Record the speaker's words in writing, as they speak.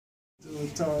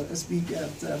To speak at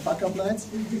FuckUp nights.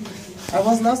 I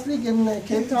was last week in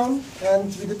Cape Town and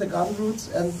we did the garden route,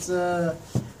 and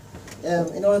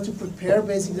in order to prepare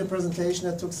basically the presentation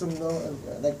I took some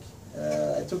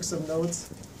notes.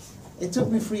 It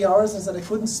took me 3 hours. I said I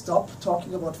couldn't stop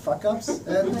talking about fuck-ups,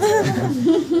 and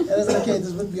I said okay,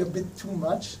 this would be a bit too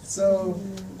much, so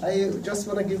I just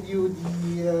want to give you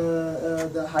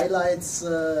the highlights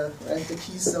and the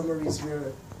key summaries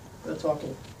we're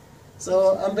talking.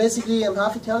 So I'm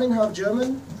half Italian, half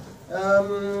German.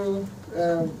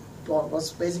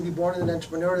 Was basically born in an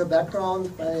entrepreneurial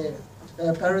background. My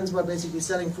parents were basically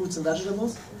selling fruits and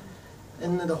vegetables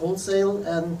in the wholesale,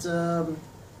 and I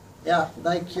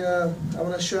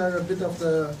want to share a bit of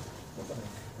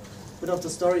the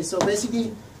story. So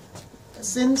basically,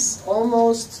 since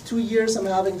almost 2 years, I'm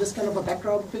having this kind of a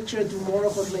background picture. Do more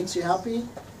of what makes you happy.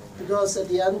 Because at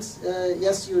the end,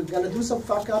 yes, you're going to do some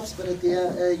fuck-ups, but at the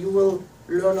end, you will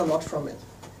learn a lot from it.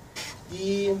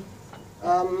 The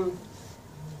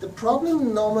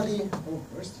problem normally... Oh,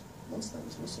 first, one slide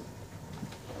is missing.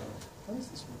 How is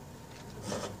this one?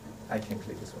 I can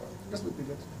click as well. This would be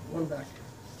good. One back.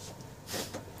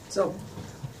 So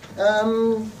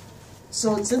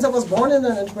since I was born in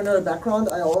an entrepreneurial background,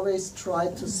 I always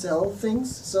tried to sell things.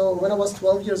 So when I was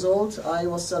 12 years old, I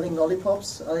was selling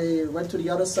lollipops. I went to the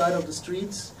other side of the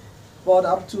street, bought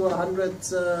up to 100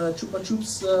 Chupa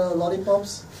Chups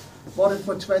lollipops, bought it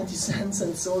for 20 cents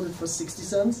and sold it for 60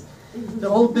 cents. The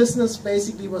whole business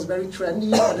basically was very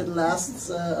trendy, but it lasts,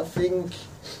 I think,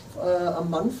 a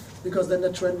month, because then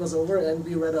the trend was over and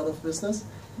we went out of business.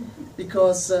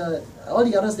 Because all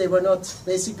the others, they were not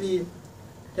basically...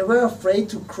 They were afraid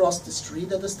to cross the street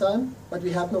at this time, but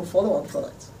we had no follow-on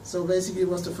products. So basically it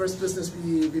was the first business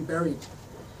we buried.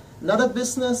 Another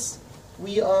business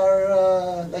we are,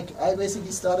 I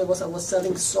basically started I was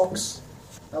selling socks.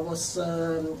 I was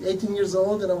 18 years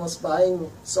old and I was buying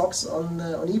socks on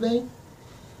eBay.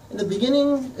 In the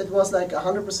beginning it was like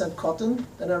 100% cotton.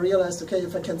 Then I realized, okay,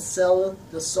 if I can sell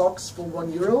the socks for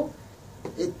 €1,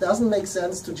 it doesn't make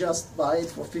sense to just buy it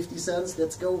for 50 cents.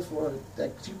 Let's go for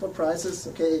cheaper prices,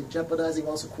 okay, jeopardizing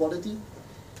also quality.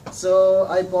 So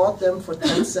I bought them for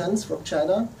 10 cents from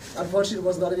China. Unfortunately, it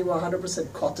was not anymore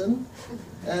 100% cotton,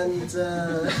 and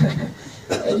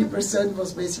 80%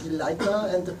 was basically lycra,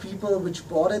 and the people which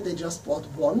bought it, they just bought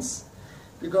once,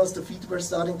 because the feet were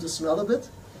starting to smell a bit.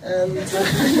 And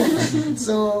as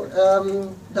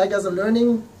a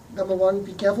learning, number one,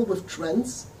 be careful with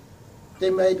trends. They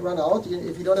might run out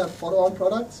if you don't have follow-on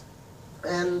products,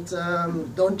 and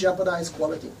don't jeopardize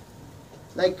quality.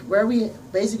 Like where we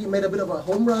basically made a bit of a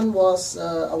home run was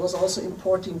I was also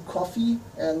importing coffee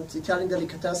and Italian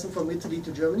delicatessen from Italy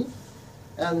to Germany,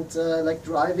 and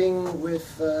driving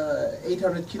with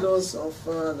 800 kilos of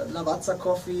Lavazza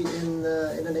coffee in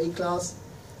an A-class,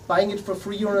 buying it for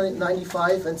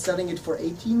 €3.95 and selling it for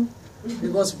 18.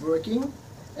 It was working,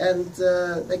 and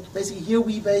basically here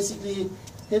we basically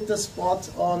hit the spot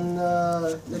on,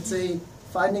 let's say,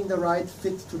 finding the right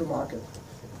fit to the market.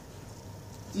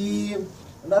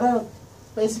 Another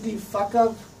basically fuck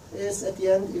up is at the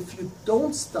end if you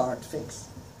don't start things.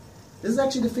 This is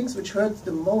actually the things which hurt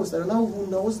the most. I don't know who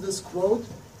knows this quote.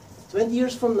 20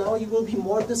 years from now you will be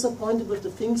more disappointed with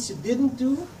the things you didn't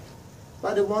do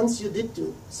by the ones you did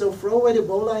do. So throw away the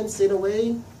bowline, sail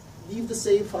away, leave the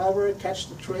safe harbor, catch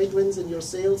the trade winds in your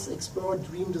sails, explore,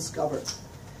 dream, discover.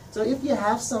 So if you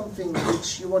have something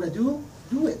which you want to do,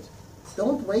 do it.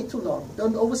 Don't wait too long.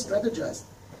 Don't over-strategize.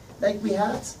 Like we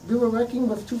were working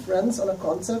with 2 friends on a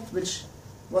concept which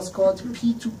was called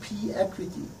P2P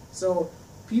equity. So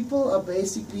people are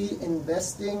basically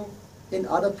investing in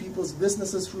other people's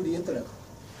businesses through the internet.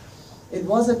 It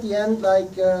was at the end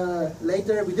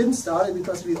later, we didn't start it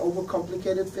because we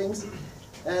overcomplicated things.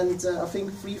 And I think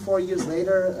 3-4 years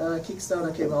later,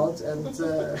 Kickstarter came out and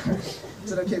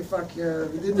said, okay, fuck,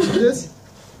 we didn't do this.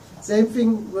 Same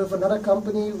thing with another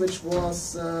company, which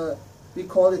was, we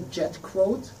call it Jet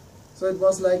Quote. So it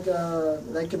was like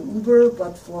an Uber,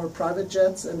 but for private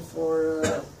jets and for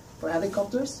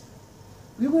helicopters.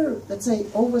 We were, let's say,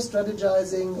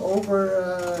 over-strategizing,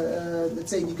 let's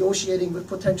say, negotiating with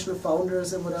potential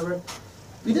founders and whatever.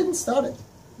 We didn't start it.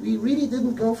 We really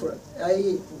didn't go for it.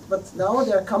 But now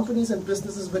there are companies and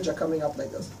businesses which are coming up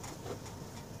like this.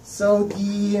 So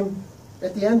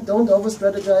at the end, don't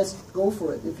over-strategize, go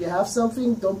for it. If you have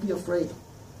something, don't be afraid.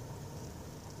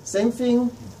 Same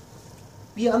thing,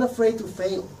 be unafraid to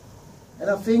fail. And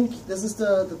I think this is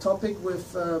the topic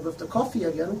with the coffee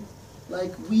again.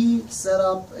 Like we set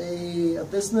up a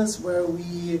business where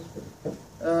we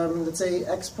let's say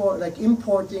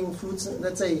importing fruits,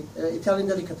 let's say Italian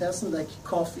delicatessen like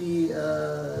coffee,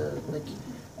 like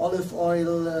olive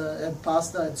oil and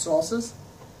pasta and sauces.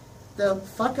 The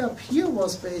fuck up here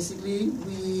was basically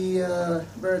we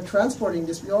were transporting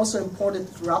this. We also imported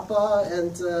grappa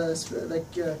and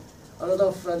a lot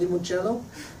of limoncello.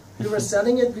 We were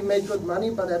selling it, we made good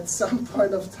money, but at some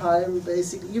point of time,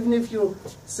 basically, even if you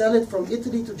sell it from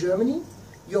Italy to Germany,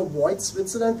 you avoid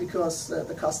Switzerland because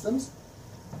the customs.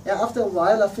 Yeah, after a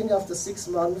while, I think after 6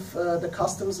 months, the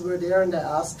customs were there and they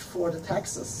asked for the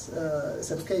taxes. I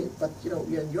said, okay, but you know,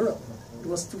 you're in Europe. It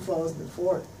was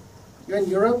 2004. You're in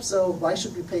Europe, so why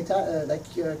should we pay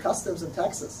customs and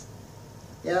taxes?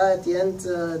 Yeah, at the end,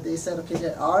 they said, okay,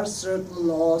 there are certain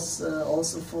laws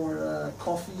also for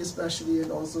coffee especially,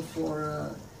 and also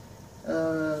for,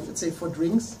 let's say, for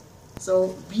drinks.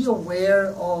 So be aware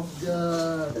of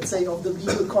the, let's say, of the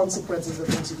legal consequences of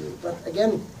things you do. But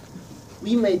again,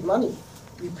 we made money.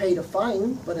 We paid a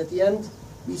fine, but at the end,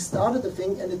 we started the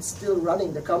thing and it's still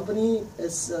running. The company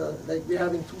is, like we're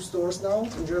having 2 stores now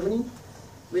in Germany,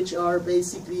 which are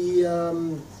basically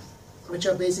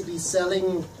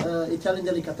selling Italian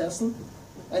delicatessen,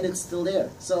 and it's still there.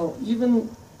 So even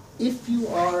if you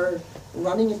are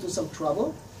running into some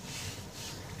trouble,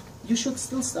 you should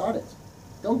still start it.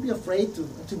 Don't be afraid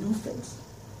to do things.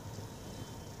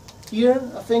 Here,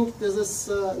 I think this is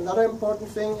another important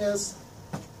thing is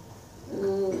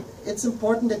it's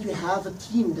important that you have a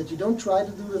team, that you don't try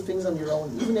to do the things on your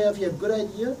own. Even if you have a good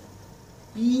idea,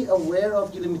 be aware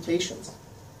of your limitations.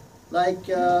 Like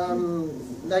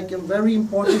a very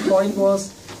important point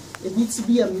was, it needs to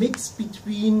be a mix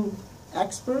between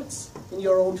experts in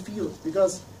your own field,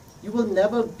 because you will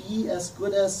never be as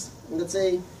good as, let's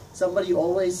say, somebody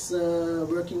always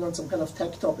working on some kind of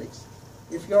tech topics.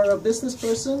 If you're a business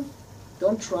person,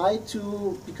 don't try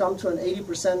to become to an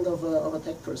 80% of a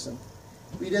tech person.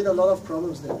 We did a lot of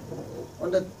problems there.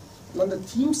 On the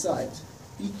team side,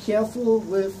 be careful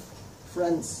with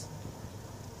friends.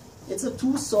 It's a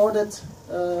two-sided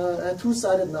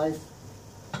knife.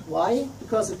 Why?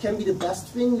 Because it can be the best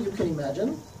thing you can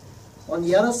imagine. On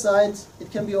the other side,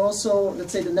 it can be also,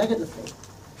 let's say, the negative thing.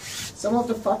 Some of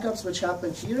the fuck-ups which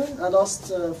happened here, I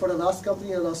lost, for the last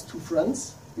company, I lost 2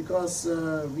 friends because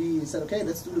we said, okay,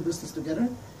 let's do the business together.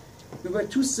 We were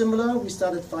too similar, we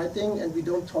started fighting, and we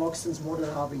don't talk since more than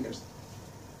half a year.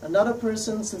 Another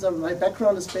person, since my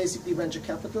background is basically venture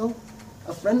capital,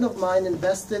 a friend of mine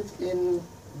invested in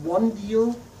one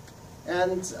deal,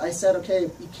 and I said, okay,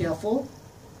 be careful,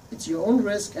 it's your own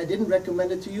risk, I didn't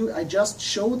recommend it to you, I just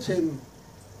showed him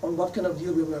on what kind of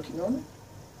deal we're working on,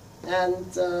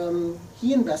 and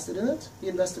he invested in it. He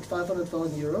invested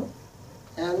 500,000 euro,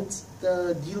 and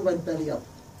the deal went belly up.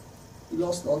 He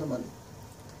lost all the money.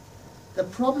 The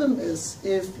problem is,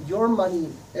 if your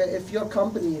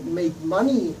company made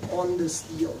money on this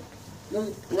deal, you're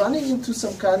running into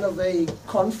some kind of a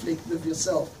conflict with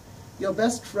yourself. Your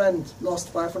best friend lost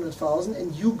 500,000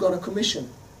 and you got a commission.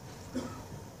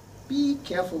 Be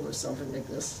careful with something like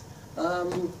this.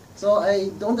 So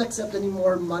I don't accept any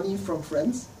more money from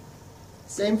friends.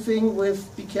 Same thing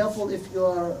with, be careful if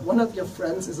one of your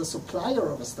friends is a supplier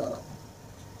of a startup.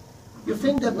 You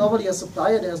think that normally a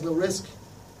supplier, there's no risk.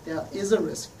 There is a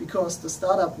risk, because the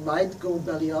startup might go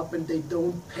belly up and they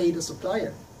don't pay the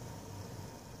supplier.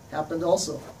 Happened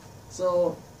also.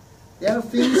 So there are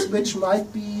things which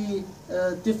might be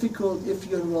difficult if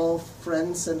you involve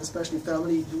friends and especially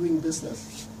family doing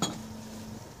business.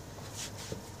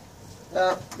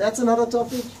 That's another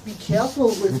topic. Be careful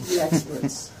with the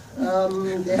experts.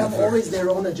 They have always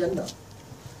their own agenda.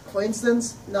 For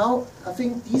instance, now I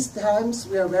think these times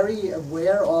we are very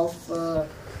aware of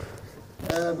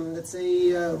let's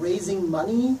say raising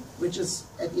money, which is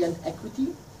at the end equity.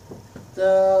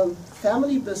 The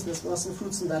family business was in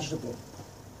fruits and vegetables.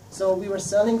 So we were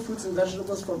selling fruits and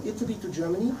vegetables from Italy to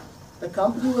Germany. The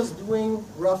company was doing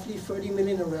roughly 30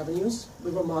 million in revenues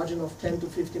with a margin of 10 to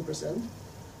 15%.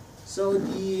 So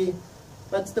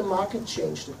but the market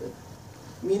changed a bit.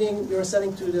 Meaning we were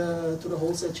selling to the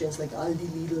wholesale chains like Aldi,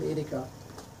 Lidl, Edeka.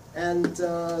 And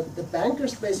the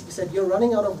bankers basically said, you're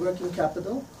running out of working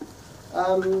capital.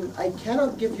 I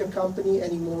cannot give your company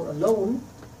any more a loan,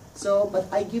 but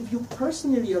I give you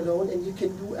personally a loan and you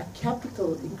can do a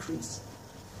capital increase.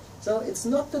 So it's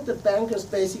not that the bankers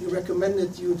basically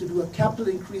recommended you to do a capital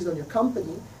increase on your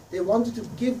company. They wanted to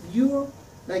give you,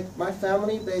 like my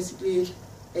family, basically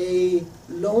a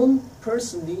loan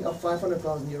personally of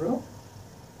 500,000 euro,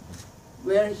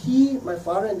 where my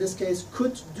father in this case,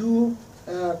 could do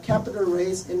a capital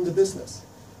raise in the business.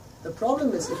 The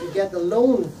problem is, if you get a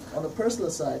loan on the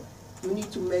personal side, you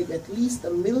need to make at least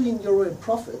 €1 million in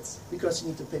profits, because you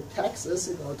need to pay taxes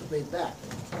in order to pay it back.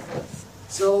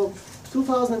 So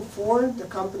 2004, the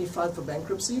company filed for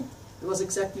bankruptcy. It was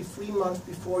exactly 3 months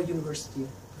before university,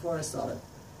 before I started.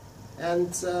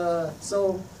 And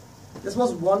so this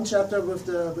was one chapter with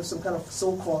some kind of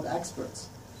so-called experts.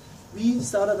 We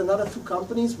started another 2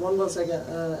 companies. One was,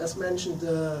 as mentioned,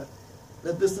 the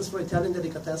business for Italian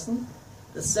delicatessen.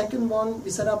 The second one, we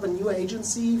set up a new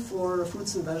agency for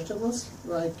fruits and vegetables.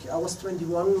 Like, I was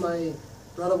 21, my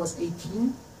brother was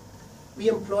 18. We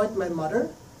employed my mother.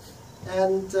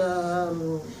 And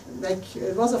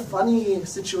it was a funny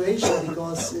situation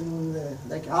because in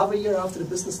like half a year after the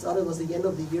business started, was the end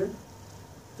of the year,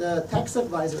 the tax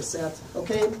advisor said,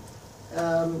 okay,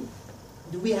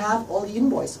 do we have all the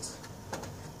invoices?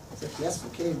 I said, yes,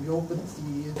 okay. We opened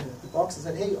the box and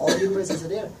said, hey, all the invoices are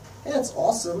there. Hey, that's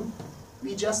awesome.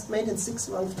 We just made in 6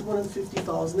 months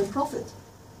 250,000 in profit.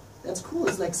 That's cool.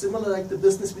 It's like similar like the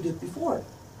business we did before.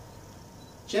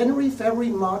 January, February,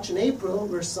 March, and April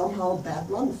were somehow bad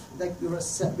months. Like we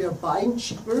were buying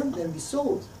cheaper than we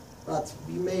sold, but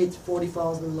we made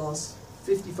 40,000 loss,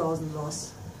 50,000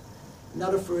 loss,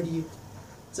 another 30.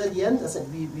 So at the end, I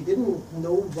said we didn't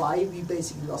know why we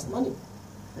basically lost money.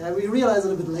 And we realized a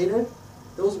little bit later,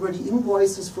 those were the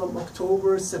invoices from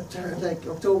October, September, like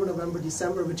October, November,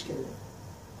 December, which came in.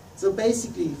 So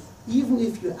basically, even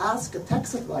if you ask a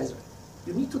tax advisor,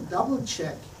 you need to double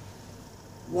check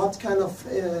what kind of,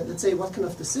 let's say, what kind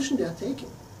of decision they are taking.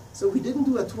 So we didn't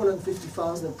do a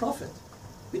 250,000 in profit.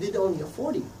 We did only a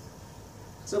 40.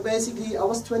 So basically, I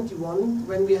was 21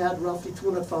 when we had roughly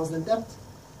 200,000 in debt,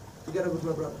 together with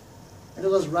my brother. And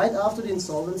it was right after the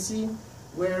insolvency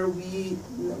where we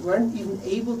weren't even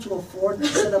able to afford to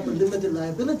set up a limited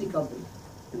liability company.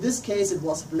 In this case, it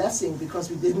was a blessing because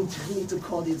we didn't need to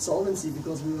call the insolvency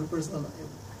because we were personal liable.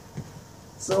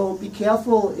 So be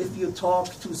careful if you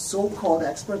talk to so-called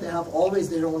experts. They have always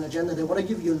their own agenda. They want to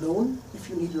give you a loan if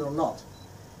you need it or not.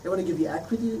 They want to give you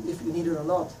equity if you need it or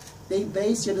not. They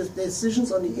base your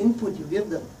decisions on the input you give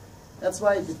them. That's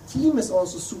why the team is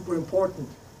also super important.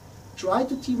 Try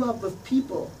to team up with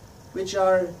people which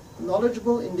are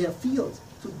knowledgeable in their field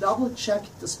to double check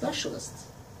the specialists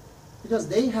because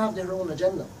they have their own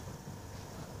agenda.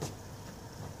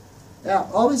 Yeah,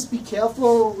 always be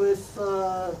careful with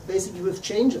basically with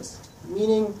changes.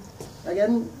 Meaning,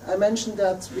 again, I mentioned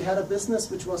that we had a business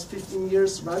which was 15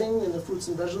 years running in the fruits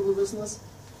and vegetable business.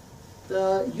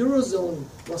 The Eurozone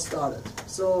was started.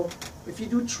 So if you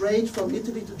do trade from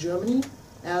Italy to Germany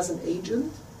as an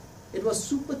agent, it was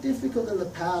super difficult in the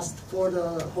past for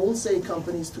the wholesale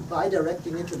companies to buy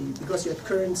directly in Italy because you had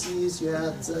currencies, you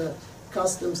had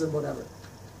customs and whatever.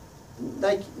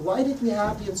 Like, why did we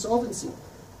have the insolvency?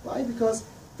 Why? Because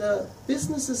the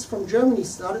businesses from Germany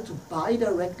started to buy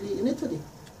directly in Italy.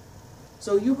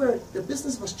 So the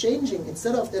business was changing.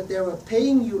 Instead of that they were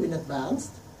paying you in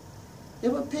advance, they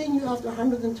were paying you after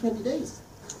 120 days.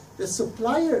 The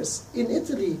suppliers in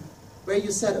Italy, where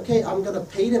you said, okay, I'm going to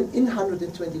pay them in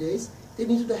 120 days, they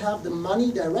needed to have the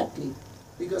money directly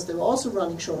because they were also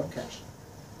running short of cash.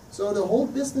 So the whole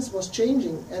business was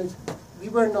changing, and we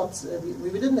were not,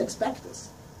 we didn't expect this.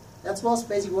 That was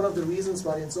basically one of the reasons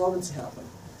why the insolvency happened.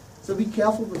 So be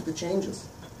careful with the changes.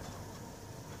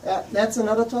 That's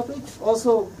another topic.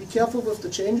 Also, be careful with the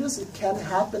changes. It can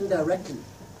happen directly.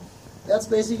 That's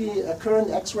basically a current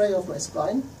X-ray of my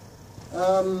spine.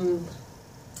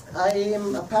 I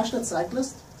am a passionate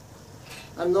cyclist.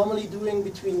 I'm normally doing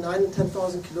between 9,000 and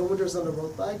 10,000 kilometers on a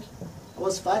road bike. I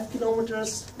was 5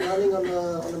 kilometers running on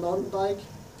a mountain bike.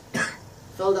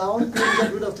 Fell down, couldn't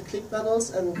get rid of the click pedals,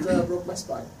 and broke my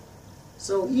spine.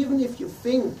 So even if you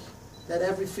think that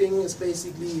everything is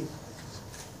basically,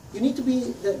 you need to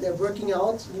be, that they're working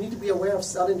out, you need to be aware of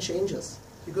sudden changes.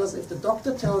 Because if the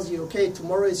doctor tells you, okay,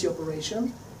 tomorrow is your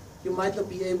operation, you might not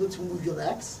be able to move your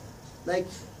legs. Like,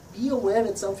 be aware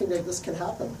that something like this can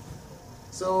happen.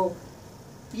 So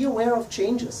be aware of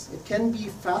changes. It can be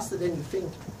faster than you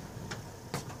think.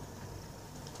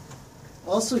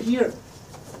 Also here,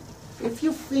 if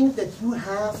you think that you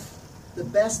have the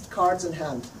best cards in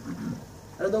hand,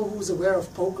 I don't know who's aware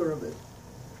of poker a bit.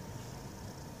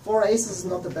 4 aces is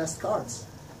not the best cards.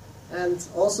 And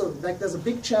also, like, there's a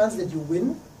big chance that you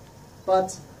win,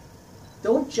 but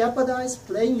don't jeopardize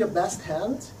playing your best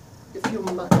hand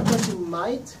because you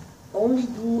might only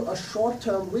do a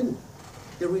short-term win.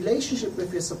 The relationship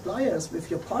with your suppliers, with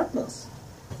your partners,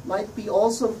 might be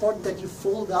also important that you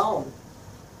fall down.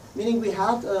 Meaning we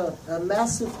had a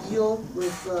massive deal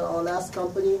with our last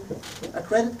company, a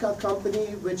credit card company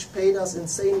which paid us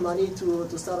insane money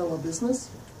to start our business.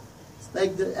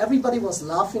 Like everybody was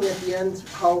laughing at the end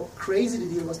how crazy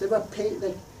the deal was. They were paid,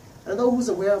 like, I don't know who's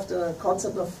aware of the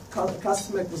concept of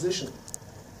customer acquisition.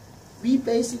 we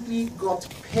basically got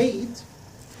paid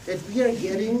that we are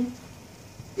getting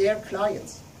their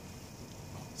clients.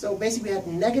 So basically we had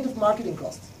negative marketing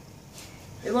costs.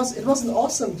 It was an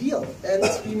awesome deal, and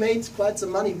we made quite some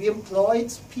money. We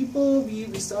employed people,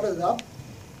 we started it up,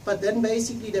 but then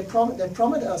basically they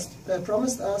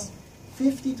promised us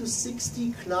 50 to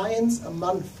 60 clients a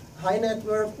month, high net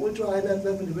worth, ultra high net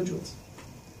worth individuals.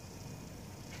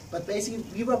 But basically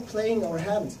we were playing our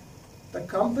hand. The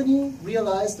company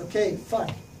realized, okay, fuck,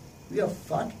 we are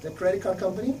fucked, the credit card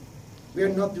company. We are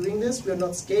not doing this, we are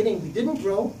not scaling, we didn't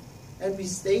grow, and we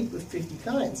stayed with 50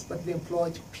 clients, but we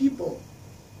employed people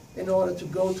in order to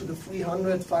go to the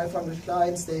 300, 500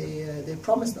 clients they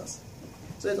promised us.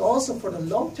 So it also, for the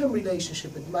long-term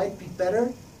relationship, it might be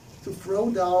better to throw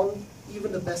down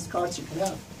even the best cards you can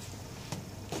have.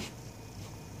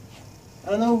 I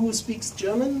don't know who speaks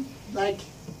German. Like,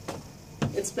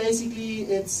 it's basically,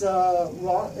 it's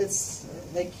wrong. It's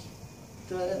like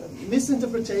the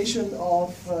misinterpretation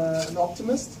of an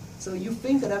optimist. So you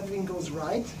think that everything goes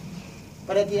right,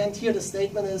 but at the end here the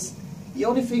statement is, the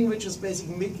only thing which is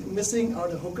basically missing are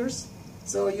the hookers.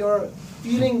 So you're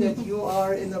feeling that you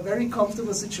are in a very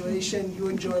comfortable situation, you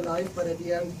enjoy life, but at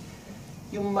the end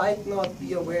you might not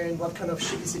be aware in what kind of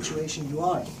shitty situation you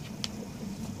are.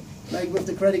 Like with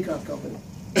the credit card company.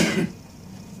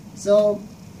 So,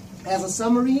 as a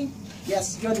summary,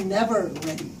 yes, you're never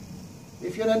ready.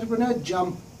 If you're an entrepreneur,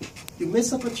 jump. You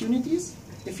miss opportunities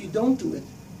if you don't do it.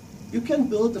 You can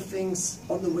build the things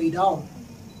on the way down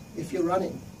if you're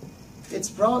running. It's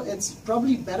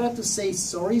probably better to say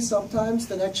sorry sometimes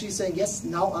than actually saying, yes,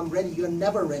 now I'm ready. You're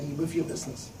never ready with your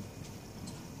business.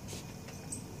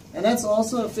 And that's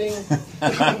also a thing.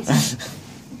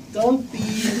 Don't be,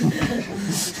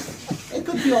 it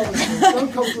could be all the things.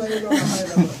 Don't complain on a high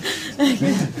level.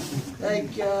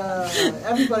 Like,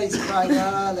 everybody's crying,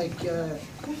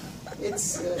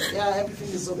 it's, everything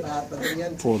is so bad, but at the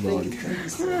end, poor dog. It can be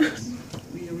serious.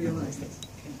 We realize that.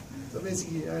 So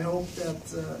basically, I hope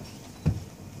that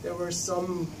there were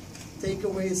some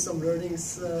takeaways, some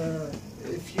learnings.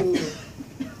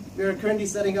 We are currently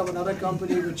setting up another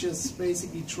company which is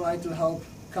basically trying to help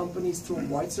companies to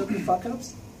avoid certain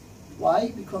fuck-ups.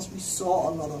 Why? Because we saw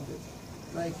a lot of it.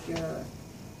 Like,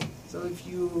 so if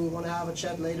you want to have a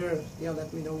chat later, yeah,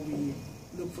 let me know. We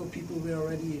look for people who are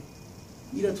ready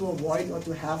either to avoid or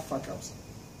to have fuck-ups.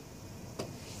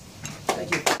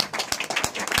 Thank you.